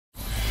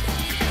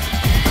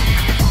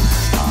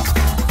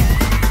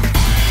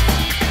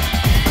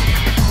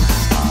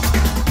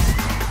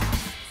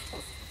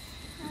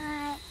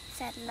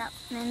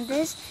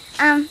this.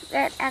 We're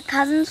at our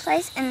cousin's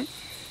place, and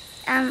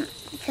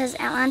because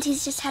our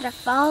auntie's just had a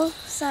foal,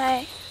 so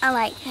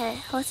her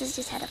horses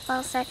just had a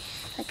foal, so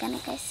we're gonna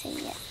go see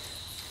it.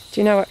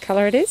 Do you know what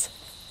colour it is?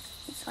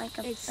 It's like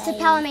It's a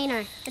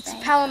Palomino. It's a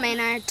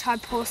Palomino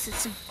type horse.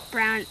 It's a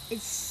brown.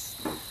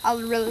 I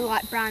really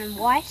like brown and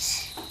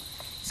white.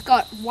 It's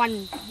got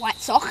one white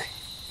sock.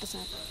 Doesn't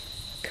it?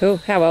 Cool.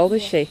 How old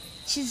is she?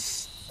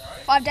 She's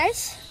 5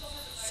 days.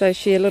 So is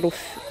she a little,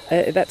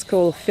 that's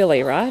called a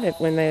filly, right?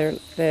 When they're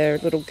a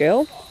little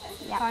girl?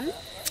 Yeah. Pardon?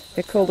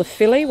 They're called a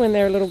filly when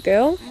they're a little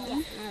girl?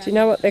 Yeah. Do you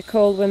know what they're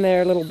called when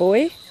they're a little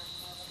boy?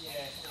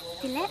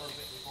 Fillet.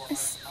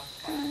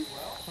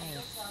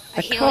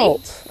 A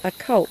colt. A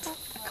colt.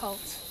 A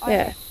colt.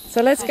 Yeah.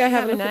 So let's go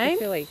have a look at the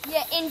filly.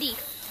 Yeah, Indy.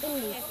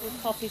 With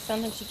Poppy,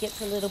 sometimes she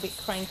gets a little bit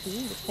cranky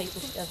with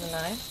people she doesn't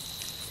know.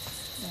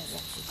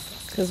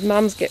 Because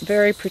mums get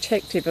very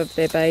protective of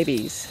their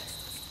babies.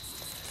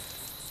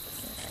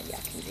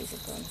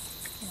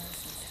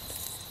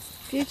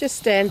 If you just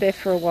stand there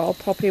for a while,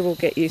 Poppy will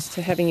get used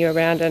to having you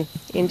around and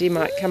Indy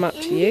might come up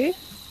to you.